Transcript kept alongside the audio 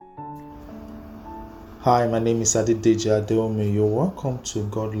Hi, my name is Adedeji Adeomi. You're welcome to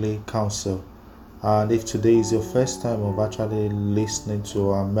Godly Counsel. And if today is your first time of actually listening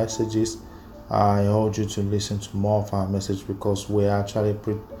to our messages, I urge you to listen to more of our message because we actually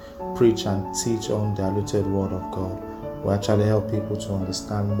preach and teach undiluted word of God. We actually help people to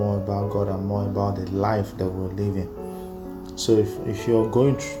understand more about God and more about the life that we're living. So if you're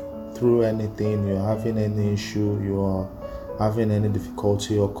going through anything, you're having any issue, you're having any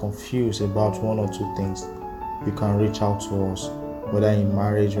difficulty or confused about one or two things, you can reach out to us, whether in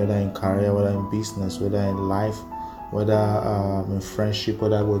marriage, whether in career, whether in business, whether in life, whether in friendship,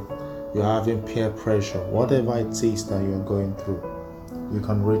 whether you're having peer pressure, whatever it is that you're going through, you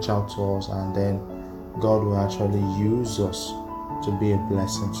can reach out to us, and then God will actually use us to be a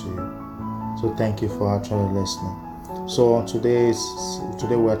blessing to you. So thank you for actually listening. So today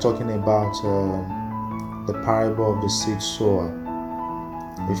we're talking about the parable of the seed sower.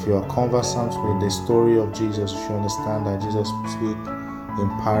 If you are conversant with the story of Jesus, you should understand that Jesus speaks in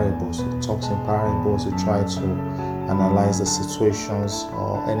parables. He talks in parables. He tries to analyze the situations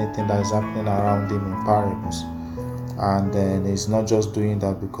or anything that is happening around him in parables. And then he's not just doing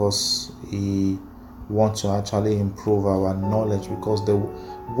that because he wants to actually improve our knowledge, because the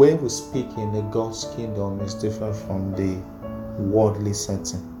way we speak in the God's kingdom is different from the worldly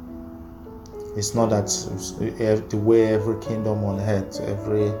setting. It's not that the way every kingdom on earth,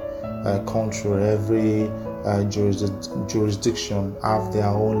 every country, every jurisdiction have their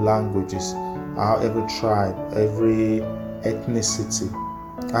own languages. Every tribe, every ethnicity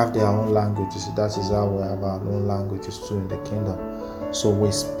have their own languages. That is how we have our own languages too in the kingdom. So we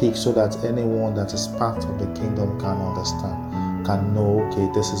speak so that anyone that is part of the kingdom can understand, can know, okay,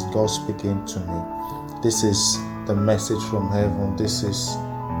 this is God speaking to me. This is the message from heaven. This is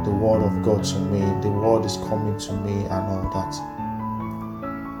the word of God to me. The word is coming to me and all that.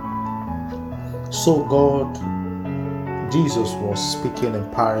 So Jesus was speaking in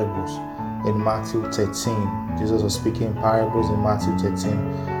parables in Matthew 13. Jesus was speaking in parables in Matthew 13.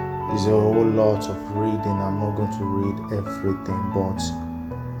 It's a whole lot of reading. I'm not going to read everything, but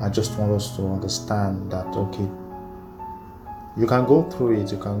I just want us to understand that, okay, you can go through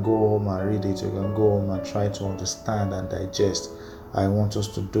it, you can go home and read it, you can go home and try to understand and digest. I want us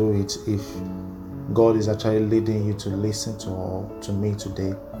to do it. If God is actually leading you to listen to me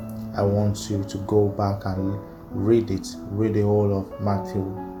today, I want you to go back and read the whole of Matthew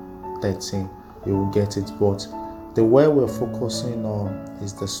 13. You will get it. But the way we're focusing on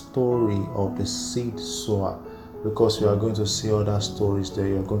is the story of the seed sower, because you are going to see other stories there.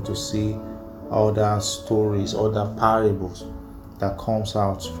 You're going to see other stories, other parables that comes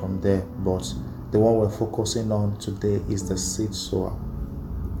out from there. But the one we're focusing on today is the seed sower.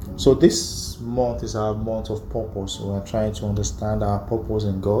 So this month is our month of purpose. We're trying to understand our purpose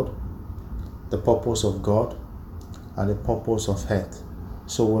in God, the purpose of God, and the purpose of earth.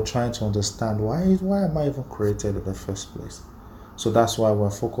 So we're trying to understand why am I even created in the first place? So that's why we're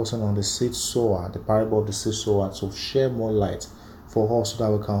focusing on the seed sower, the parable of the seed sower, to share more light for us so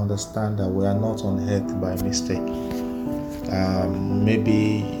that we can understand that we are not on earth by mistake.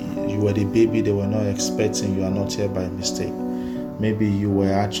 Maybe you were the baby they were not expecting. You are not here by mistake. Maybe you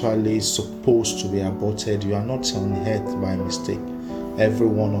were actually supposed to be aborted. You are not on earth by mistake. Every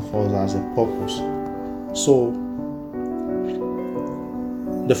one of us has a purpose. So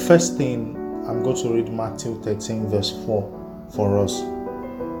the first thing, I'm going to read Matthew 13 verse 4 for us,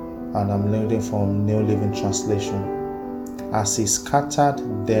 and I'm reading from New Living Translation. As he scattered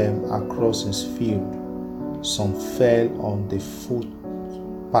them across his field, some fell on the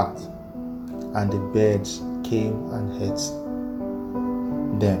footpath, and the birds came and ate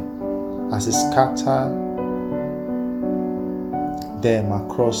them. As he scattered them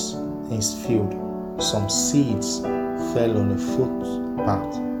across his field, some seeds fell on the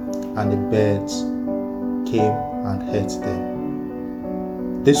footpath, and the birds came and ate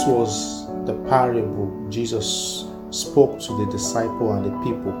them. This was the parable Jesus spoke to the disciple and the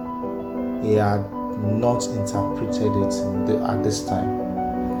people. He had not interpreted it at this time,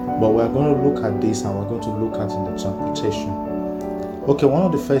 but we're going to look at this, and we're going to look at the interpretation. Okay, one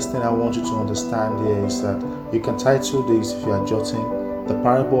of the first things I want you to understand here is that you can title this, if you are jotting, the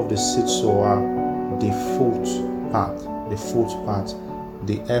parable of the seed sower, the footpath, the footpath,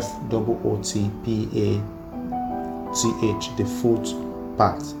 the FOOTPATH, the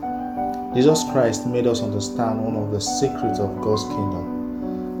footpath. Jesus Christ made us understand one of the secrets of God's kingdom.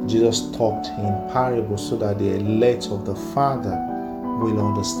 Jesus talked in parables so that the elect of the Father will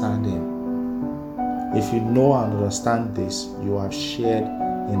understand him. If you know and understand this, you have shared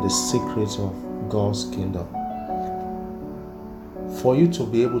in the secrets of God's kingdom. For you to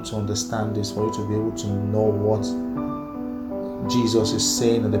be able to understand this, for you to be able to know what Jesus is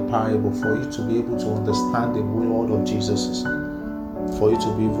saying in the parable, for you to be able to understand the word of Jesus, for you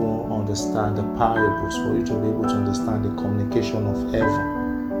to be able to understand the parables, for you to be able to understand the communication of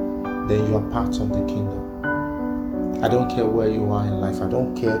heaven, then you are part of the kingdom. I don't care where you are in life. I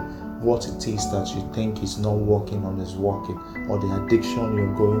don't care what it is that you think is not working or is working, or the addiction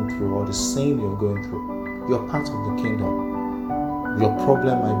you're going through, or the sin you're going through. You're part of the kingdom. Your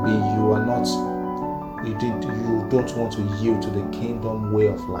problem might be you don't want to yield to the kingdom way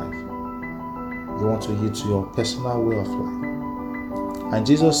of life. You want to yield to your personal way of life. And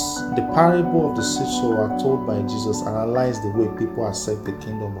Jesus, the parable of the seed sower told by Jesus, analyzed the way people accept the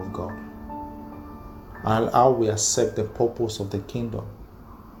kingdom of God and how we accept the purpose of the kingdom.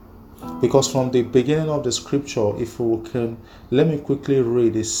 Because from the beginning of the scripture, if we can, let me quickly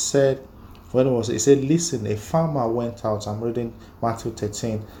read. It said, listen, a farmer went out. I'm reading Matthew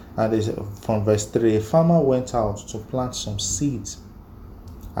 13, and it's from verse 3. A farmer went out to plant some seeds.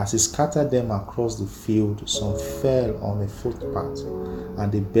 As he scattered them across the field, some fell on a footpath,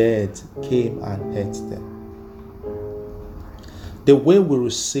 and the birds came and ate them. The way we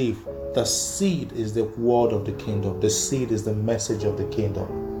receive the seed is the word of the kingdom. The seed is the message of the kingdom.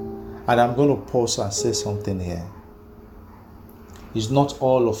 And I'm going to pause and say something here. It's not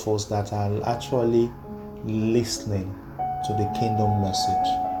all of us that are actually listening to the kingdom message.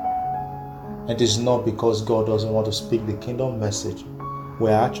 It is not because God doesn't want to speak the kingdom message.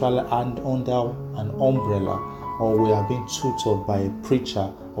 We're actually under an umbrella, or we are being tutored by a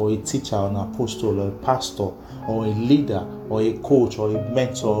preacher or a teacher or an apostle or a pastor or a leader or a coach or a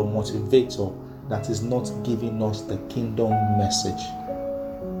mentor or motivator that is not giving us the kingdom message.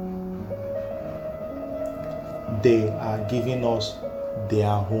 They are giving us their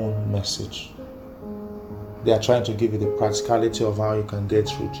own message. They are trying to give you the practicality of how you can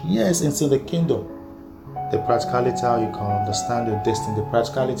get rich. Yes, it's in the kingdom. The practicality how you can understand your destiny, the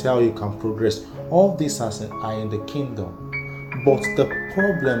practicality how you can progress. All these are in the kingdom. But the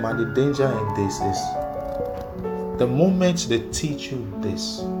problem and the danger in this is the moment they teach you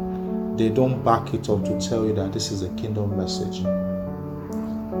this, they don't back it up to tell you that this is a kingdom message.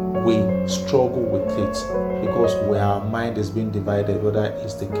 We struggle with it because where our mind is being divided, whether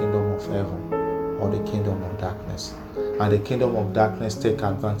it's the kingdom of heaven or the kingdom of darkness. And the kingdom of darkness take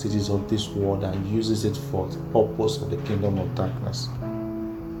advantages of this world and uses it for the purpose of the kingdom of darkness.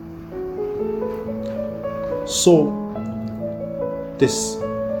 So,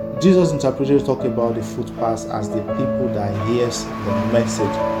 Jesus' interpreters talk about the footpaths as the people that hears the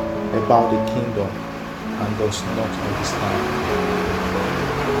message about the kingdom and does not understand.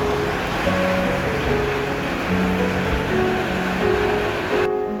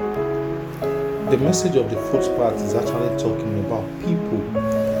 The message of the footpath is actually talking about people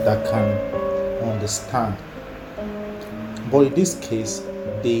that can understand. But in this case,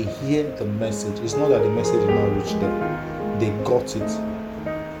 they hear the message. It's not that the message did not reach them. They got it.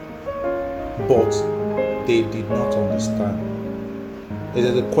 But they did not understand. It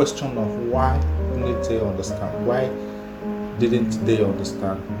is a question of why didn't they understand? Why didn't they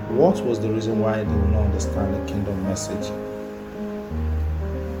understand? What was the reason why they did not understand the kingdom message?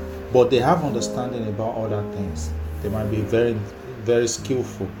 But they have understanding about other things. They might be very, very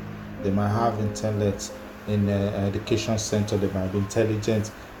skillful. They might have intellect in the education center. They might be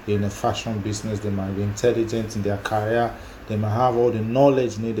intelligent in the fashion business. They might be intelligent in their career. They might have all the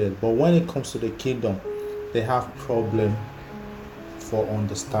knowledge needed. But when it comes to the kingdom, they have problem for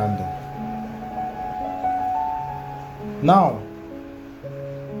understanding. Now,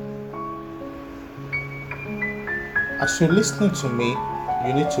 as you're listening to me,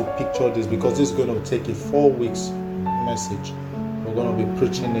 you need to picture this, because this is going to take a 4 weeks message. We're going to be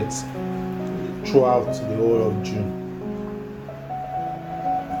preaching it throughout the whole of June.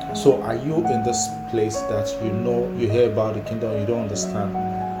 So are you in this place that you hear about the kingdom, you don't understand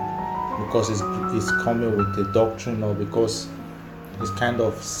because it's coming with the doctrine, or because it's kind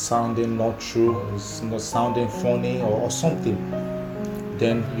of sounding not true, it's not sounding funny or something?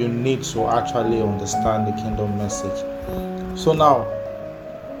 Then you need to actually understand the kingdom message. So now,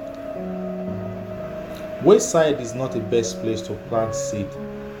 Wayside is not the best place to plant seed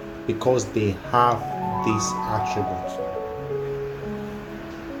because they have these attributes.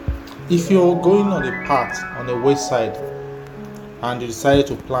 If you're going on a path on a wayside and you decided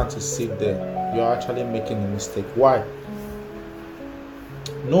to plant a seed there, you're actually making a mistake. Why?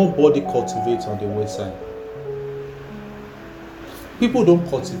 Nobody cultivates on the wayside. People don't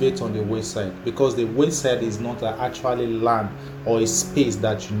cultivate on the wayside because the wayside is not actually land or a space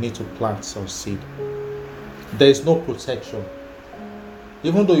that you need to plant some seed. There is no protection.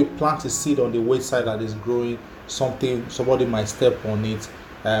 Even though you plant a seed on the wayside that is growing, somebody might step on it,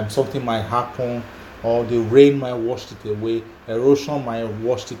 something might happen, or the rain might wash it away, erosion might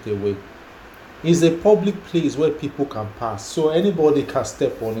wash it away. It's a public place where people can pass, so anybody can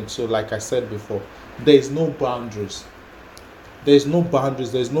step on it. So like I said before, there is no boundaries. There's no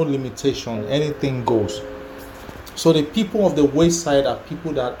boundaries, there's no limitation, anything goes. So the people of the wayside are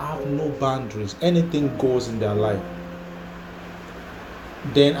people that have no boundaries, anything goes in their life.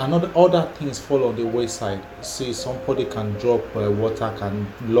 Then other things fall on the wayside. See, somebody can drop water,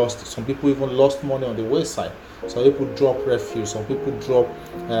 some people even lost money on the wayside. Some people drop refuse, some people drop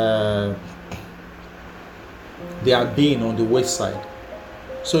their being on the wayside.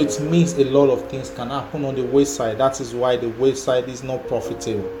 So it means a lot of things can happen on the wayside. That is why the wayside is not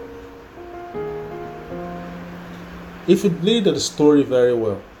profitable. If you read the story very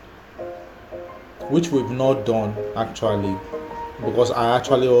well, which we've not done actually, because I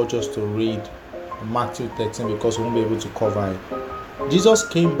actually urge us to read Matthew 13 because we won't be able to cover it. Jesus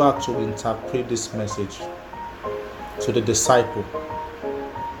came back to interpret this message to the disciple.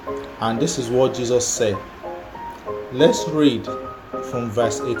 And this is what Jesus said. Let's read from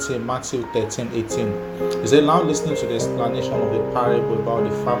verse 18, Matthew 13, 18. He said, now listening to the explanation of the parable about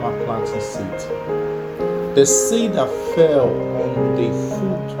the farmer planting seed. The seed that fell on the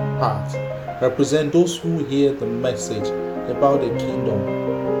footpath represent those who hear the message about the kingdom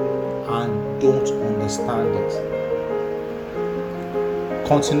and don't understand it.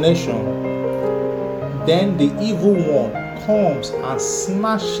 Continuation. Then the evil one comes and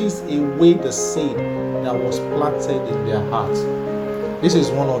snatches away the seed that was planted in their hearts. This is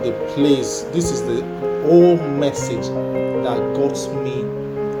one of the places, this is the whole message that got me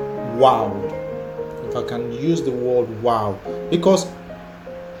wowed. If I can use the word wow, because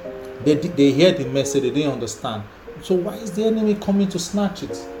they hear the message, they didn't understand. So why is the enemy coming to snatch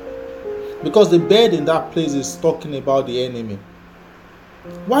it? Because the bird in that place is talking about the enemy.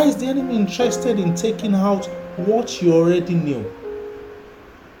 Why is the enemy interested in taking out what you already knew?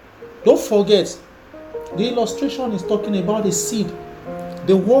 Don't forget, the illustration is talking about a seed.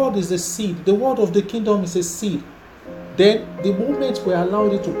 The word is a seed. The word of the kingdom is a seed. Then the moment we allow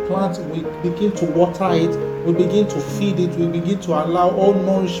it to plant, we begin to water it, we begin to feed it, we begin to allow all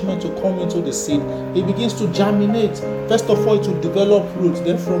nourishment to come into the seed. It begins to germinate. First of all, it will develop roots.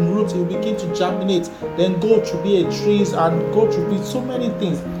 Then from roots, it will begin to germinate. Then go to be a trees and go to be so many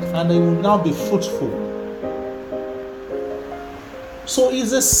things. And it will now be fruitful. So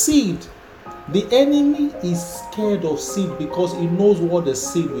it's a seed. The enemy is scared of seed because he knows what the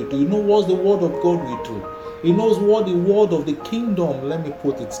seed will do. He knows what the word of God will do. He knows what the word of the kingdom, let me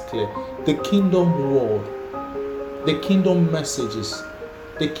put it clear, the kingdom word, the kingdom messages,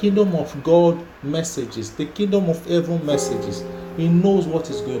 the kingdom of God messages, the kingdom of heaven messages. He knows what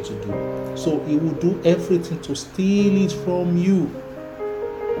he's going to do. So he will do everything to steal it from you.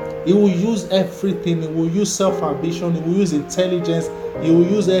 He will use everything. He will use self-ambition. He will use intelligence. He will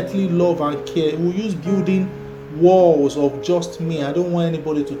use earthly love and care. He will use building walls of just me. I don't want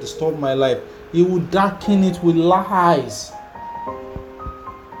anybody to disturb my life. He will darken it with lies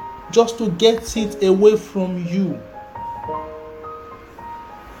just to get it away from you.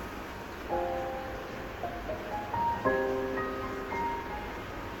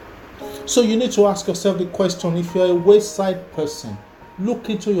 So you need to ask yourself the question, if you're a wayside person, look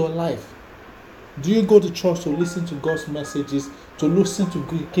into your life. Do you go to church to listen to God's messages, to listen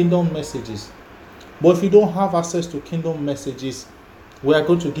to kingdom messages? But if you don't have access to kingdom messages, we are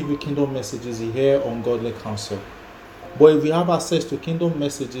going to give you kingdom messages here on Godly Counsel. But if you have access to kingdom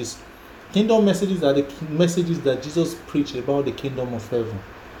messages are the messages that Jesus preached about the kingdom of heaven.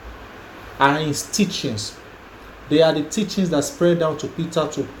 And his teachings, they are the teachings that spread down to Peter,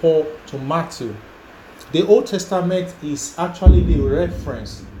 to Paul, to Matthew. The Old Testament is actually the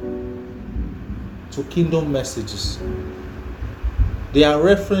reference to kingdom messages. They are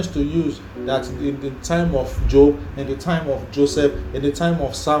reference to use that in the time of Job, in the time of Joseph, in the time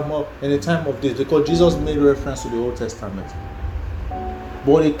of Samuel, in the time of this, because Jesus made reference to the Old Testament.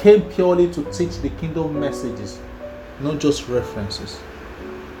 But it came purely to teach the kingdom messages, not just references.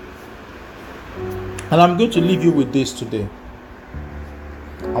 And I'm going to leave you with this today.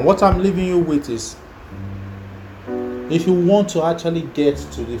 And what I'm leaving you with is, if you want to actually get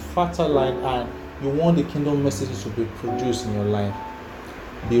to the fertile land and you want the kingdom messages to be produced in your life,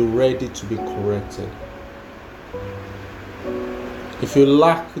 be ready to be corrected. If you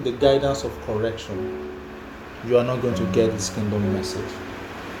lack the guidance of correction, you are not going to get this kingdom message.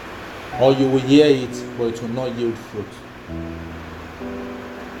 Or you will hear it, but it will not yield fruit.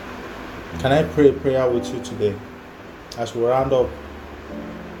 Can I pray a prayer with you today as we round up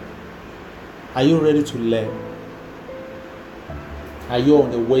Are you ready to learn? Are you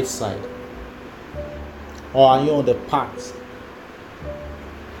on the wayside? Or are you on the path?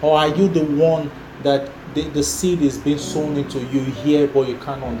 Or are you the one that the seed is being sown into? You hear but you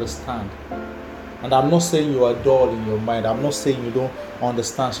can't understand? And I'm not saying you are dull in your mind. I'm not saying you don't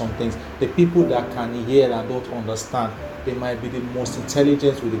understand some things. The people that can hear and don't understand, they might be the most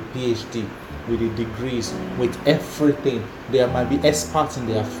intelligent with a PhD, with the degrees, with everything. They might be experts in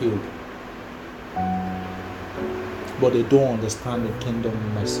their field, but they don't understand the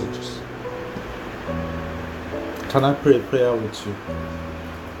kingdom messages. Can I pray a prayer with you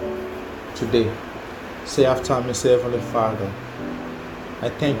today? Say after me, say, Heavenly Father, I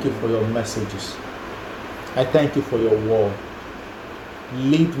thank you for your messages. I thank you for your word.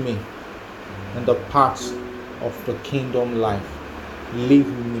 Lead me in the path of the kingdom life. Lead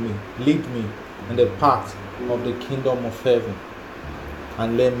me in the path of the kingdom of heaven.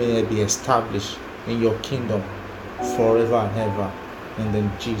 And let me be established in your kingdom forever and ever.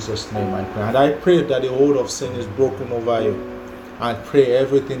 In Jesus' name I pray. And I pray that the hold of sin is broken over you. I pray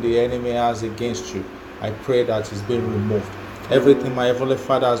everything the enemy has against you, I pray that it's being removed. Everything my Heavenly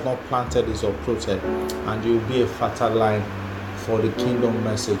Father has not planted is uprooted, and you will be a fertile line for the kingdom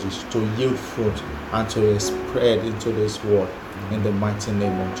messages to yield fruit and to spread into this world in the mighty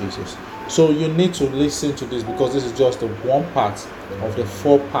name of Jesus. So you need to listen to this, because this is just the one part of the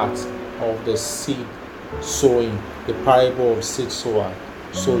 4 parts of the seed sowing, the parable of seed sower.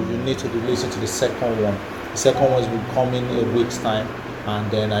 So you need to listen to the second one. The second one will come in a week's time,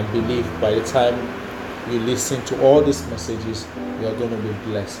 and then I believe by the time you listen to all these messages, you are going to be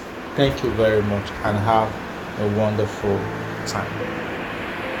blessed. Thank you very much, and have a wonderful time.